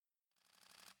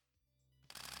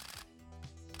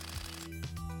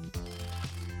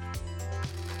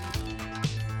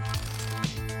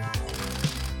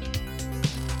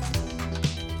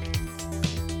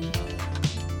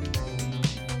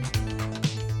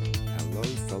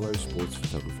fellow sports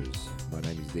photographers. My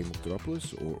name is Dean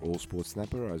Muktaropoulos, or All Sports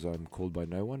Snapper, as I'm called by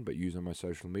no one but used on my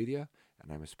social media,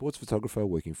 and I'm a sports photographer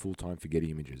working full-time for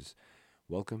Getty Images.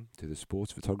 Welcome to the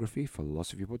Sports Photography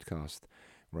Philosophy Podcast,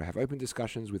 where I have open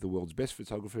discussions with the world's best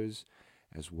photographers,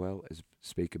 as well as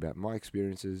speak about my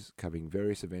experiences covering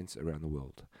various events around the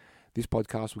world. This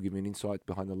podcast will give you an insight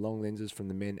behind the long lenses from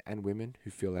the men and women who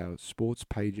fill our sports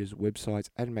pages, websites,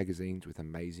 and magazines with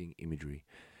amazing imagery.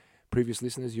 Previous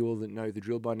listeners, you all know the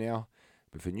drill by now,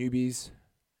 but for newbies,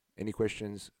 any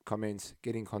questions, comments,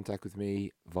 get in contact with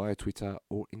me via Twitter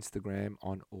or Instagram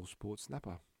on All Sports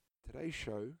Snapper. Today's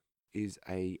show is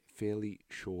a fairly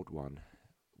short one,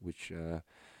 which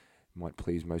might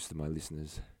please most of my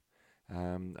listeners.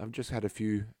 I've just had a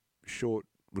few short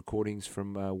recordings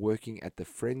from working at the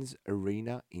Friends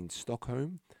Arena in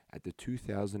Stockholm at the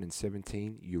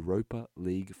 2017 Europa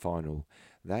League final.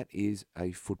 That is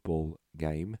a football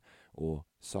game, or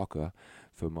soccer,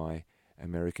 for my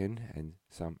American and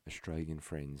some Australian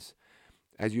friends.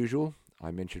 As usual,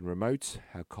 I mentioned remotes,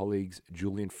 how colleagues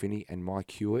Julian Finney and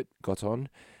Mike Hewitt got on,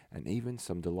 and even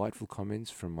some delightful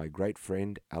comments from my great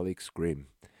friend Alex Grimm.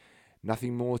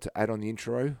 Nothing more to add on the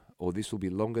intro, or this will be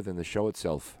longer than the show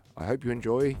itself. I hope you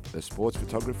enjoy the Sports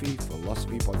Photography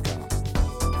Philosophy Podcast.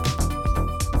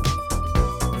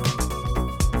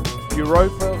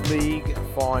 Europa League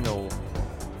final.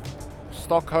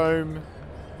 Stockholm,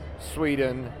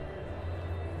 Sweden,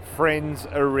 Friends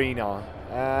Arena.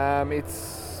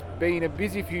 It's been a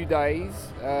busy few days.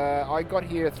 I got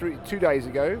here 2 days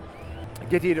ago.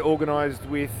 Get here organised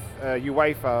with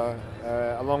UEFA,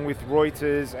 along with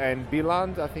Reuters and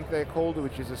Biland, I think they're called,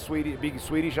 which is a big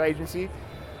Swedish agency,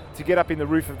 to get up in the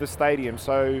roof of the stadium.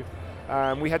 So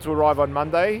we had to arrive on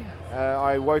Monday.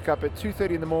 I woke up at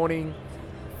 2:30 in the morning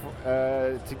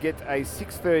to get a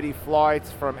 6:30 flight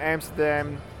from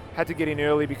Amsterdam. Had to get in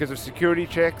early because of security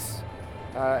checks,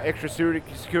 extra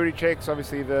security checks.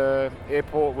 Obviously the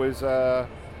airport was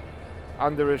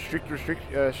under a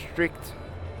strict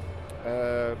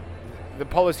the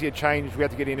policy had changed. We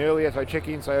had to get in earlier, so I check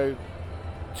in. So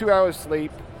 2 hours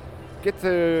sleep, get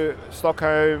to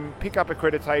Stockholm, pick up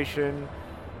accreditation,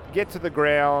 get to the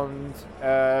ground,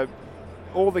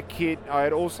 all the kit. I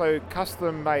had also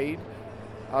custom made.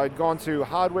 I'd gone to a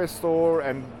hardware store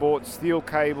and bought steel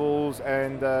cables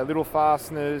and little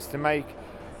fasteners to make.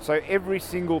 So every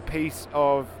single piece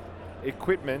of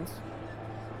equipment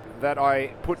that I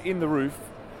put in the roof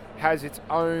has its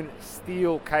own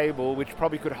steel cable, which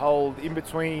probably could hold in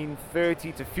between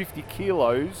 30 to 50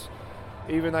 kilos,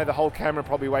 even though the whole camera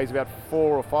probably weighs about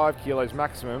 4 or 5 kilos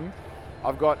maximum.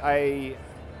 I've got a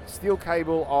steel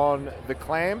cable on the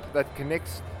clamp that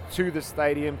connects to the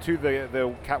stadium, to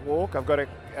the catwalk. I've got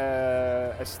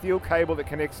a steel cable that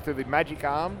connects to the magic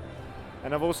arm,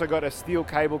 and I've also got a steel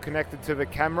cable connected to the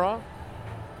camera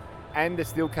and a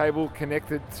steel cable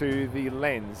connected to the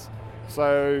lens.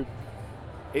 So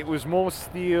it was more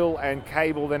steel and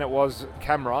cable than it was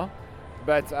camera.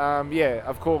 But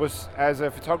of course, as a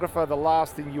photographer, the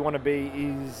last thing you want to be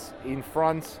is in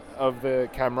front of the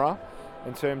camera,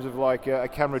 in terms of like a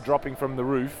camera dropping from the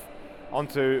roof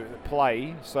onto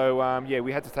play. So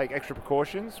we had to take extra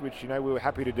precautions, which we were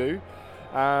happy to do.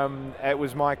 It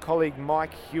was my colleague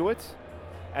Mike Hewitt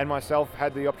and myself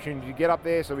had the opportunity to get up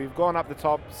there. So we've gone up the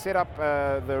top, set up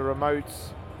the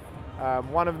remotes.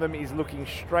 One of them is looking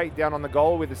straight down on the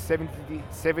goal with a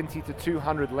 70 to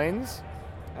 200 lens,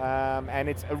 and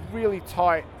it's a really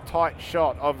tight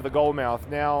shot of the goal mouth.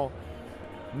 Now,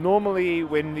 normally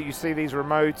when you see these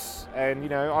remotes,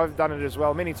 and I've done it as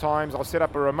well many times, I'll set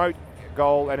up a remote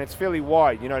goal and it's fairly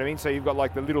wide, you know what I mean? So you've got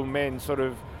like the little men sort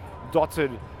of dotted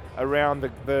around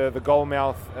the goal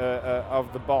mouth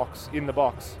of the box, in the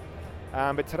box.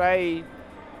 But today,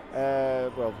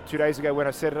 2 days ago when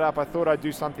I set it up, I thought I'd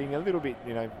do something a little bit,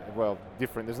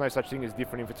 different. There's no such thing as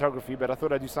different in photography, but I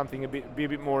thought I'd do something be a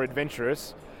bit more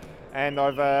adventurous. And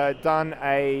I've done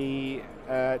a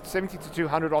 70 to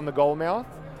 200 on the goal mouth,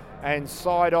 and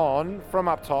side on from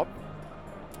up top,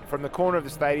 from the corner of the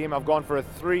stadium, I've gone for a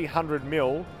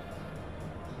 300mm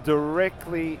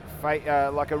directly,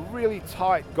 like a really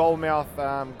tight goal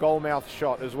mouth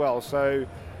shot as well. So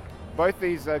both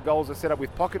these goals are set up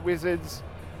with Pocket Wizards.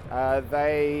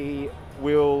 They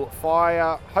will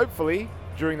fire, hopefully,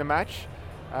 during the match.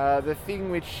 The thing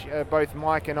which both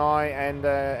Mike and I and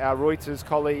our Reuters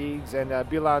colleagues and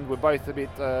Biland were both a bit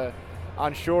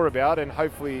unsure about, and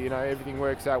hopefully everything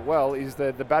works out well, is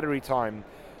the battery time.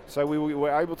 So we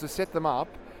were able to set them up,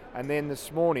 and then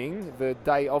this morning, the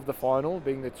day of the final,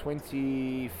 being the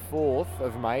 24th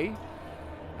of May,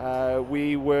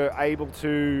 we were able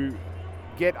to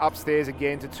get upstairs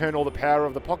again to turn all the power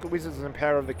of the Pocket Wizards and the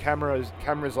power of the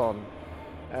cameras on.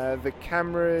 The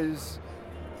cameras,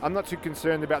 I'm not too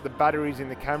concerned about the batteries in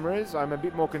the cameras. I'm a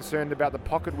bit more concerned about the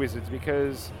Pocket Wizards,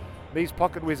 because these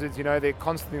Pocket Wizards, they're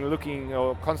constantly looking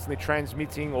or constantly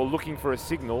transmitting or looking for a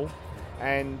signal,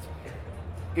 and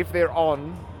if they're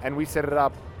on and we set it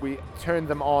up, we turn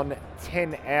them on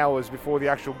 10 hours before the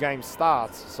actual game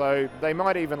starts. So they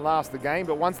might even last the game,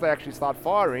 but once they actually start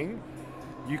firing,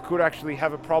 you could actually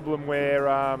have a problem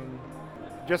where,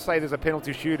 just say there's a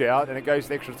penalty shootout and it goes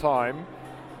to extra time,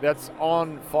 that's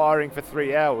on firing for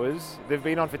 3 hours. They've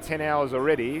been on for 10 hours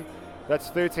already. That's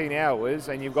 13 hours,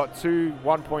 and you've got two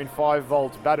 1.5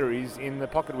 volt batteries in the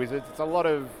Pocket Wizards. It's a lot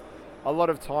of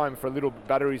time for little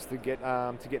batteries to get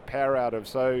power out of.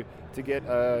 So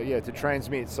to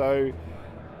transmit. So,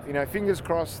 fingers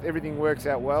crossed everything works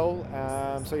out well.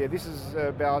 This is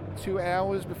about 2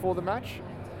 hours before the match.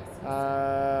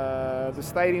 The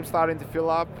stadium's starting to fill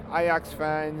up. Ajax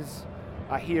fans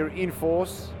are here in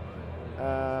force.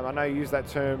 I know you use that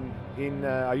term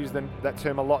I used that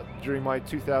term a lot during my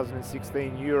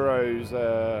 2016 Euros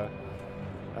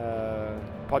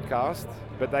podcast,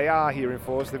 but they are here in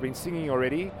force. They've been singing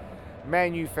already.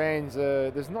 Man U fans,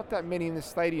 there's not that many in the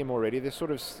stadium already.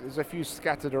 There's a few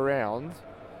scattered around,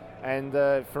 and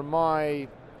from my,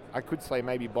 I could say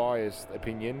maybe biased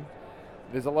opinion,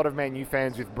 there's a lot of Man U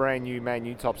fans with brand new Man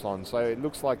U tops on. So it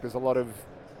looks like there's a lot of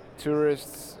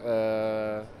tourists,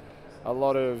 a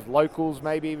lot of locals,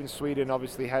 maybe even Sweden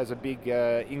obviously has a big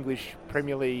English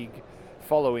Premier League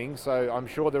following, so I'm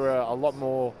sure there are a lot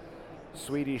more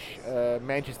Swedish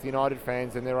Manchester United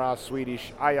fans than there are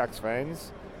Swedish Ajax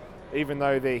fans, even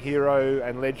though their hero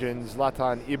and legend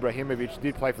Zlatan Ibrahimovic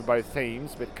did play for both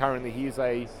teams, but currently he is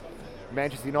a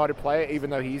Manchester United player, even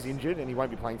though he is injured and he won't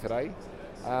be playing today.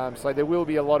 So there will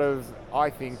be a lot of,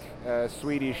 I think,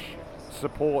 Swedish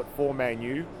support for Man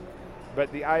U.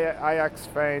 But the Ajax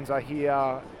fans are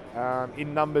here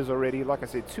in numbers already, like I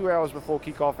said, 2 hours before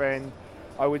kickoff, and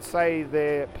I would say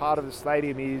their part of the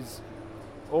stadium is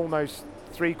almost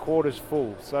 3/4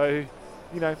 full. So,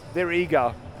 they're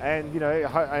eager, and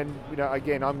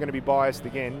again, I'm going to be biased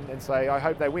again and say I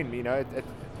hope they win.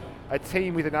 A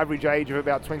team with an average age of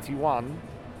about 21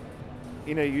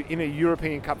 in a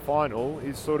European Cup final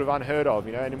is sort of unheard of,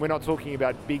 and we're not talking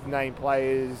about big name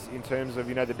players in terms of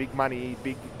the big money,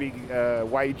 big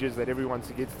wages that everyone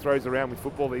throws around with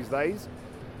football these days.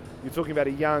 You're talking about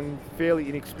a young, fairly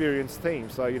inexperienced team.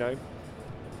 So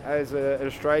as an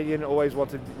Australian, always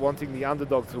wanting the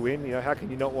underdog to win, how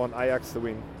can you not want Ajax to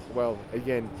win? Well,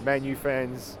 again, Man U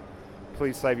fans,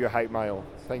 please save your hate mail.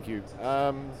 Thank you.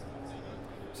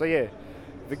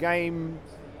 The game,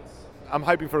 I'm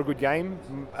hoping for a good game,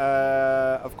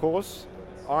 of course.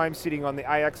 I'm sitting on the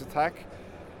Ajax attack.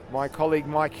 My colleague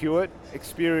Mike Hewitt,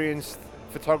 experienced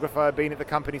photographer, been at the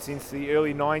company since the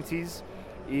early 90s,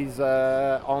 is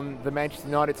on the Manchester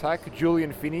United attack.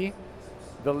 Julian Finney,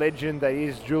 the legend that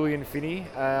is Julian Finney,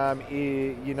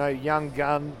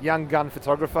 young gun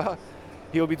photographer.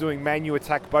 He'll be doing Man U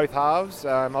attack both halves.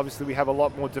 Obviously, we have a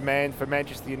lot more demand for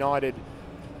Manchester United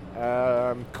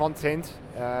content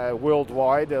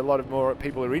worldwide. A lot of more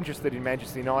people are interested in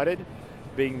Manchester United,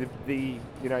 being the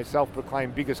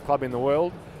self-proclaimed biggest club in the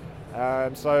world.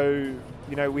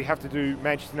 We have to do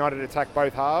Manchester United attack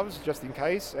both halves just in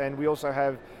case. And we also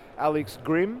have Alex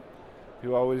Grimm,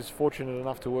 who I was fortunate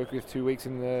enough to work with 2 weeks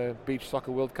in the Beach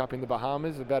Soccer World Cup in the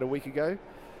Bahamas about a week ago.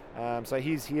 So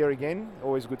he's here again.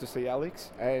 Always good to see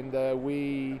Alex. And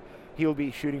he'll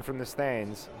be shooting from the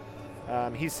stands.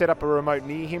 He's set up a remote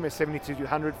near him, a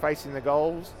 7200 facing the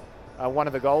goals, one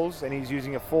of the goals, and he's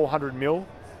using a 400mm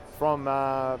from.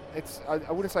 I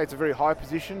wouldn't say it's a very high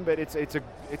position, but it's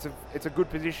a good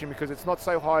position because it's not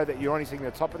so high that you're only seeing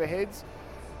the top of the heads,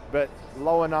 but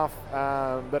low enough,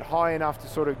 but high enough to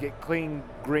sort of get clean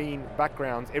green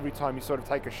backgrounds every time you sort of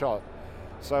take a shot.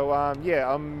 So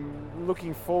I'm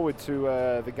looking forward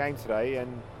to the game today,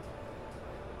 and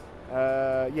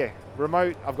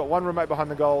remote. I've got one remote behind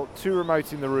the goal, two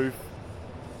remotes in the roof.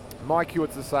 Mike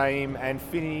Hewitt's the same, and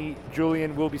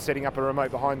Julian will be setting up a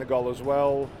remote behind the goal as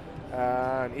well.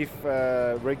 If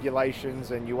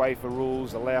regulations and UEFA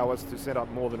rules allow us to set up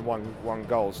more than one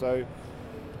goal. So,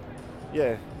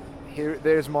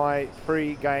 there's my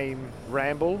pre-game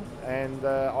ramble, and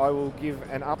I will give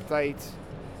an update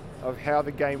of how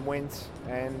the game went,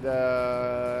 and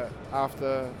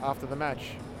after the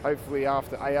match. Hopefully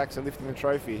after Ajax are lifting the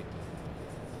trophy.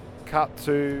 Cut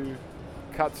to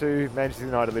Manchester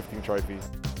United lifting trophy.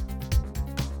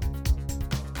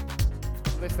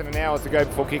 Less than an hour to go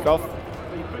before kickoff.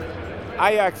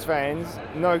 Ajax fans,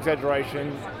 no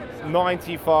exaggeration,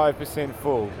 95%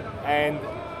 full. And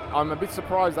I'm a bit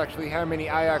surprised actually how many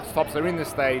Ajax tops are in the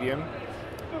stadium.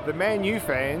 The Man U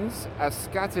fans are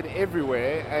scattered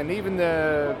everywhere, and even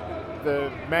the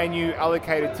Man U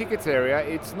allocated tickets area,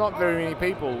 it's not very many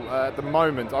people at the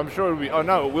moment. I'm sure it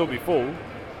will be full.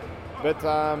 But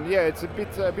it's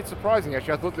a bit surprising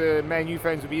actually. I thought the Man U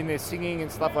fans would be in there singing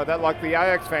and stuff like that, like the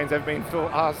Ajax fans have been for the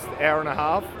last hour and a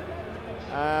half.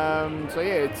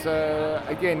 It's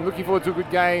again looking forward to a good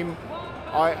game.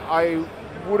 I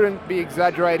wouldn't be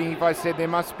exaggerating if I said there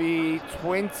must be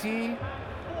 20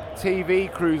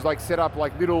 TV crews like set up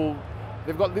like little.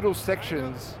 They've got little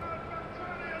sections.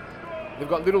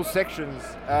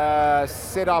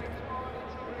 Set up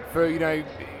for,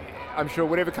 I'm sure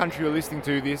whatever country you're listening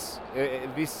to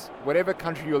whatever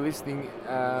country you're listening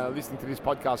to this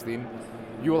podcast in,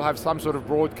 you will have some sort of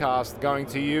broadcast going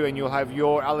to you, and you'll have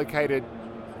your allocated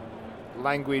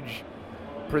language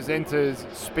presenters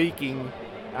speaking,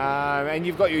 and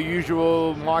you've got your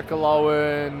usual Michael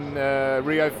Owen,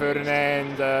 Rio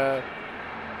Ferdinand.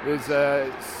 There's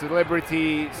a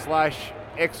celebrity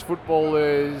 /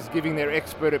 ex-footballers giving their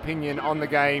expert opinion on the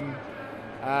game.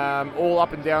 All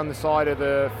up and down the side of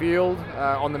the field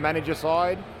on the manager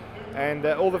side, and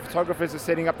all the photographers are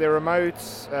setting up their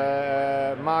remotes.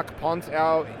 Mark Pont,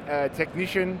 our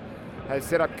technician, has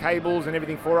set up cables and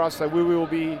everything for us, so we will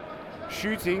be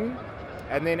shooting,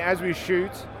 and then as we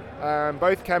shoot,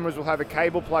 both cameras will have a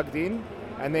cable plugged in,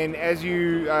 and then as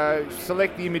you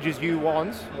select the images you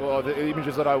want, or the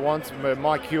images that I want,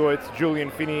 Mike Hewitt, Julian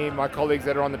Finney, my colleagues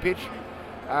that are on the pitch,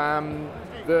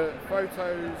 the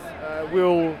photos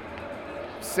will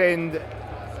send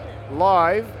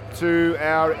live to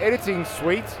our editing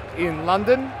suite in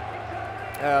London,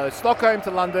 Stockholm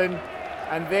to London,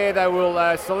 and there they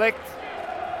will select,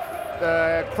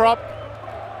 crop,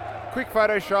 quick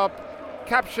Photoshop,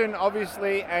 caption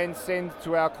obviously, and send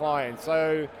to our client.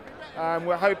 So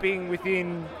we're hoping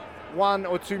within 1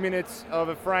 or 2 minutes of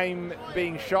a frame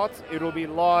being shot, it'll be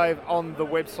live on the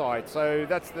website. So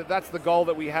that's the goal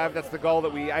that we have. That's the goal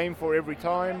that we aim for every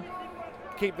time.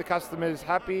 Keep the customers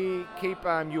happy. Keep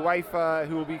UEFA,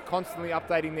 who will be constantly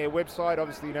updating their website.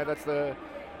 Obviously, that's the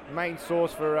main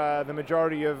source for the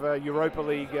majority of Europa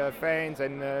League fans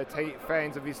and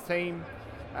fans of this team.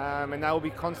 And they will be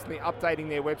constantly updating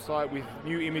their website with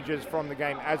new images from the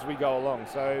game as we go along.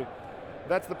 So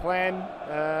that's the plan.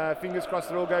 Fingers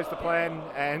crossed it all goes to plan,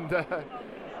 and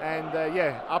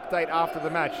update after the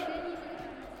match.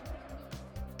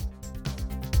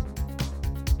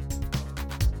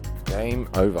 Game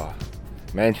over.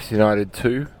 Manchester United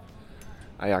 2,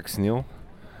 Ajax 0.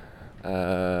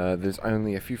 There's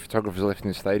only a few photographers left in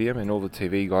the stadium, and all the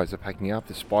TV guys are packing up.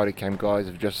 The Spidercam guys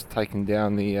have just taken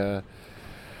down the.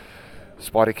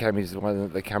 Spidercam is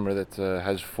the camera that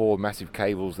has 4 massive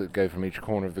cables that go from each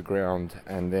corner of the ground,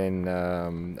 and then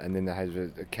there has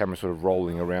a camera sort of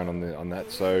rolling around on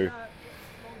that. So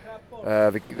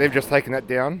they've just taken that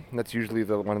down. And that's usually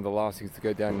one of the last things to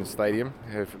go down in the stadium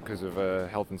because of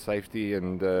health and safety,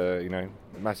 and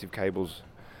massive cables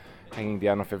hanging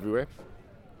down off everywhere.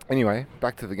 Anyway,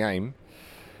 back to the game.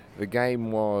 The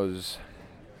game was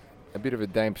a bit of a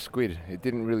damp squid. It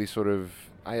didn't really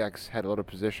Ajax had a lot of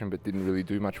possession but didn't really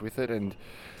do much with it, and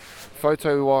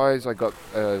photo-wise I got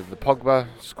the Pogba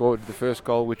scored the first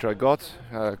goal, which I got.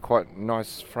 Quite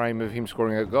nice frame of him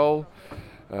scoring a goal.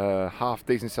 Half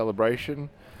decent celebration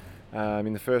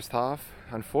in the first half.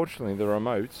 Unfortunately, the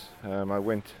remote, I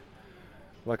went,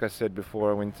 like I said before,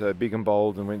 I went big and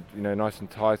bold and went nice and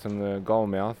tight on the goal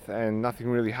mouth, and nothing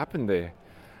really happened there.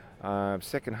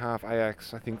 Second half,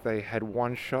 Ajax, I think they had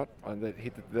one shot that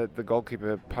hit the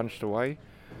goalkeeper punched away,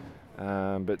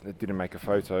 but it didn't make a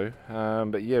photo.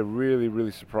 Really,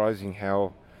 really surprising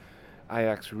how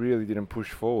Ajax really didn't push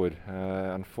forward.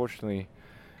 Unfortunately,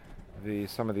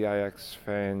 some of the Ajax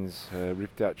fans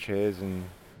ripped out chairs and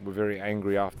were very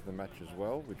angry after the match as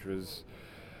well, which was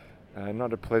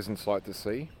not a pleasant sight to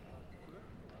see.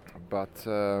 But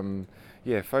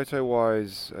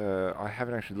photo-wise, I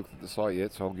haven't actually looked at the site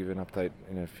yet, so I'll give an update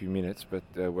in a few minutes, but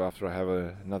after I have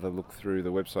another look through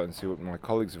the website and see what my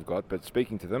colleagues have got. But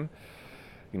speaking to them,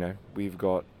 we've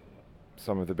got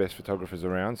some of the best photographers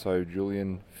around. So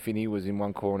Julian Finney was in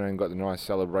one corner and got the nice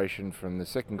celebration from the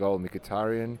second goal,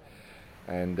 Mkhitaryan,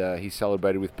 and he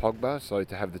celebrated with Pogba, so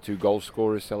to have the 2 goal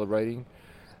scorers celebrating.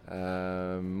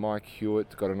 Mike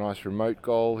Hewitt got a nice remote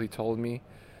goal, he told me.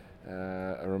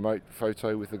 A remote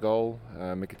photo with the goal,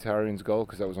 Mkhitaryan's goal,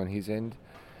 because that was on his end.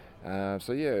 I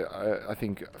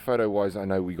think photo-wise, I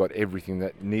know we got everything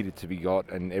that needed to be got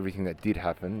and everything that did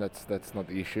happen. That's not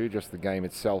the issue. Just the game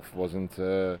itself wasn't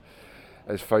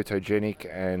photogenic,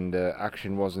 and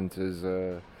action wasn't as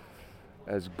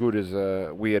good as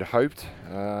we had hoped.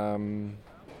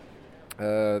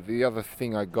 The other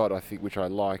thing I got, I think, which I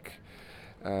like,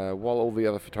 while all the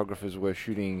other photographers were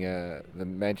shooting the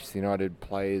Manchester United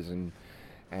players and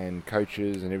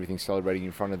coaches and everything celebrating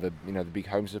in front of the the big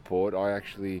home support, I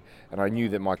knew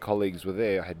that my colleagues were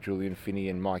there. I had Julian Finney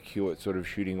and Mike Hewitt sort of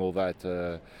shooting all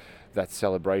that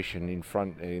celebration in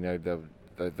front.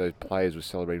 The players were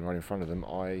celebrating right in front of them.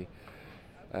 I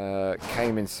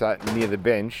came and sat near the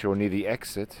bench or near the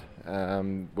exit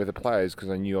with the players, because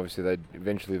I knew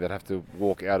obviously they'd have to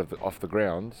walk off the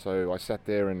ground. So I sat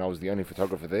there and I was the only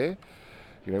photographer there,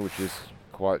 which is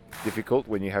quite difficult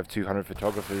when you have 200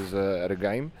 photographers at a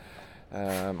game,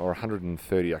 or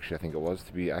 130 actually, I think it was,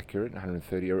 to be accurate,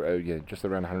 130, just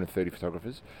around 130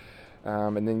 photographers.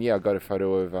 And then I got a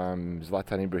photo of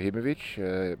Zlatan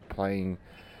Ibrahimovic playing.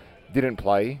 Didn't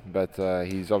play, but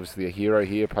he's obviously a hero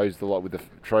here, posed a lot with the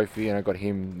trophy, and I got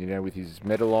him, with his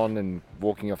medal on and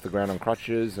walking off the ground on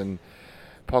crutches, and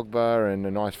Pogba, and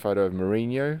a nice photo of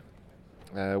Mourinho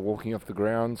walking off the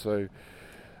ground. So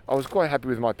I was quite happy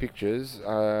with my pictures,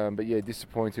 but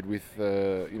disappointed with,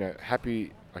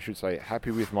 happy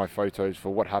with my photos for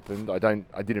what happened. I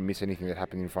didn't miss anything that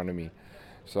happened in front of me.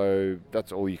 So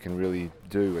that's all you can really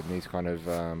do in these kind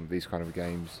of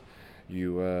games.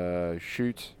 You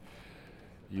shoot.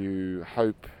 You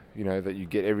hope, that you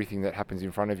get everything that happens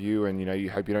in front of you, and, you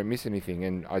hope you don't miss anything.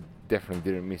 And I definitely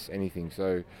didn't miss anything.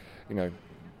 So,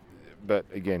 but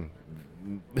again,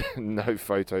 no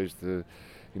photos to,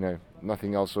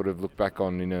 nothing I'll sort of look back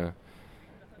on in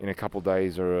a couple of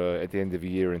days or at the end of the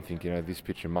year and think, this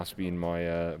picture must be in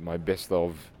my my best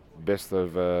of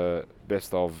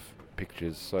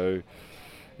pictures. So,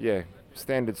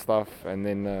 standard stuff. And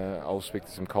then I'll speak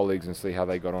to some colleagues and see how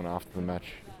they got on after the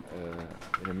match.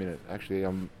 In a minute. Actually,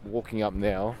 I'm walking up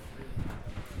now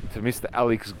to Mr.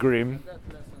 Alex Grimm.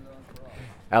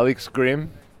 Alex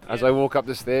Grimm, as I walk up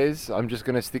the stairs, I'm just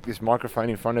going to stick this microphone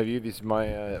in front of you. This is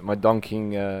my Don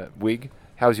King wig.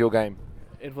 How's your game?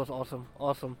 It was awesome.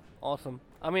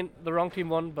 I mean, the wrong team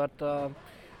won, but it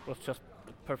was just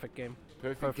a perfect game.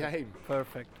 Perfect game.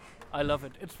 Perfect. I love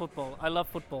it. It's football. I love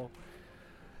football.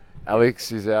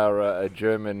 Alex is our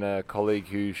German colleague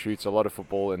who shoots a lot of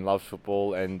football and loves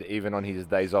football, and even on his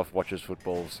days off watches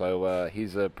football. So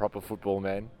he's a proper football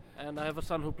man. And I have a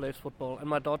son who plays football, and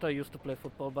my daughter used to play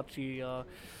football, but she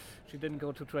didn't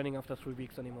go to training after 3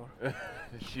 weeks anymore.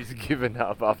 She's given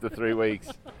up after 3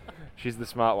 weeks. She's the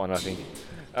smart one, I think.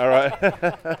 All right.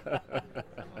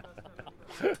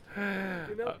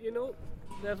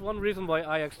 There's one reason why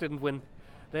Ajax didn't win.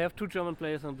 They have 2 German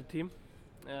players on the team.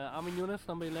 Armin Younes,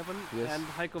 number 11, yes. And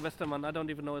Heiko Westermann. I don't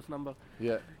even know his number.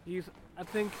 Yeah. He's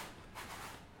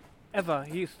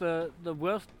the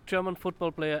worst German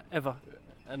football player ever.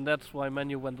 And that's why Man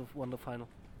U won the final.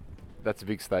 That's a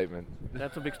big statement.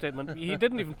 That's a big statement. He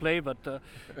didn't even play, but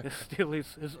still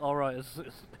his aura is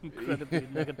incredibly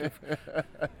negative.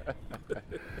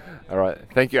 All right.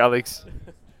 Thank you, Alex.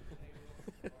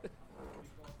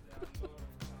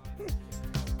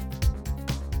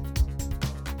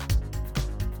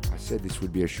 I said this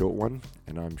would be a short one,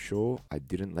 and I'm sure I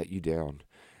didn't let you down.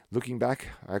 Looking back,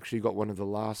 I actually got one of the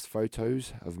last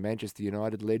photos of Manchester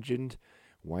United legend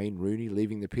Wayne Rooney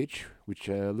leaving the pitch, which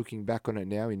looking back on it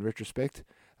now in retrospect,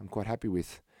 I'm quite happy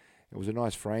with. It was a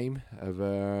nice frame of,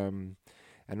 and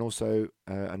also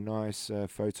a nice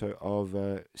photo of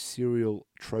serial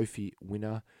trophy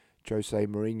winner Jose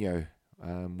Mourinho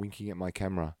winking at my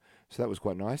camera. So that was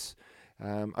quite nice.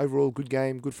 Overall, good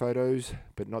game, good photos,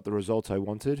 but not the result I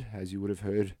wanted, as you would have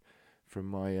heard from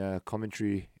my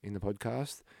commentary in the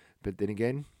podcast. But then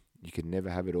again, you can never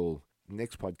have it all.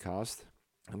 Next podcast,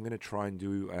 I'm going to try and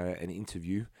do an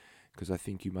interview, because I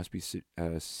think you must be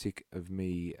sick of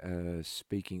me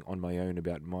speaking on my own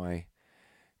about my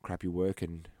crappy work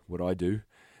and what I do.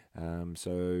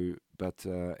 Anyway,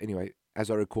 as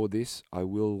I record this, I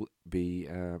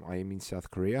am in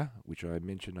South Korea, which I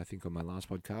mentioned, I think, on my last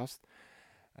podcast.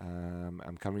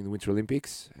 I'm covering the Winter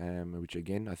Olympics, which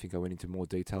again, I think I went into more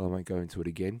detail. I won't go into it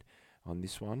again on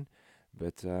this one.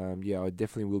 But I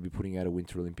definitely will be putting out a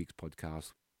Winter Olympics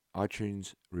podcast.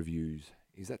 iTunes reviews.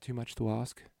 Is that too much to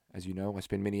ask? As you know, I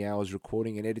spend many hours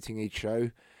recording and editing each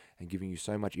show and giving you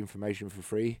so much information for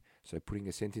free. So putting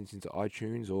a sentence into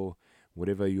iTunes or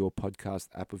whatever your podcast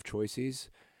app of choice is,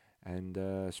 and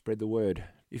spread the word.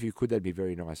 If you could, that'd be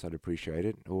very nice. I'd appreciate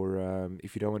it. Or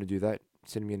if you don't want to do that,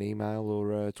 send me an email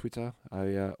or Twitter.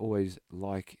 I always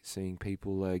like seeing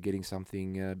people getting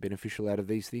something beneficial out of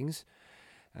these things.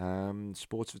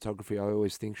 Sports photography, I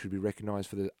always think, should be recognised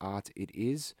for the art it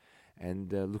is.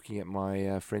 and looking at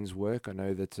my friend's work, I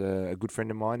know that a good friend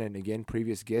of mine, and again,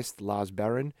 previous guest, Lars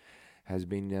Barron, has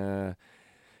been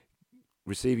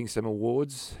receiving some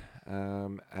awards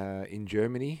in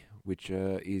Germany, which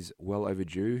is well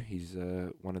overdue. He's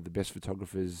one of the best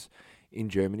photographers in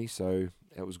Germany, so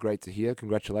it was great to hear.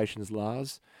 Congratulations,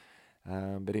 Lars.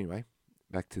 But anyway,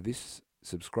 back to this.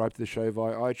 Subscribe to the show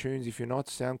via iTunes if you're not,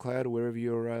 SoundCloud, or wherever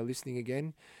you're listening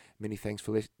again. Many thanks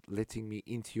for letting me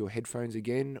into your headphones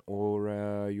again,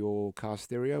 or your car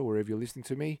stereo, wherever you're listening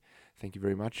to me. Thank you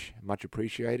very much. Much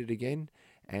appreciated again.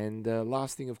 And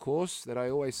last thing, of course, that I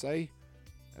always say,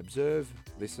 observe,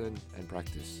 listen, and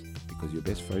practice, because your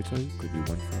best photo could be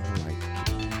one frame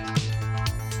away.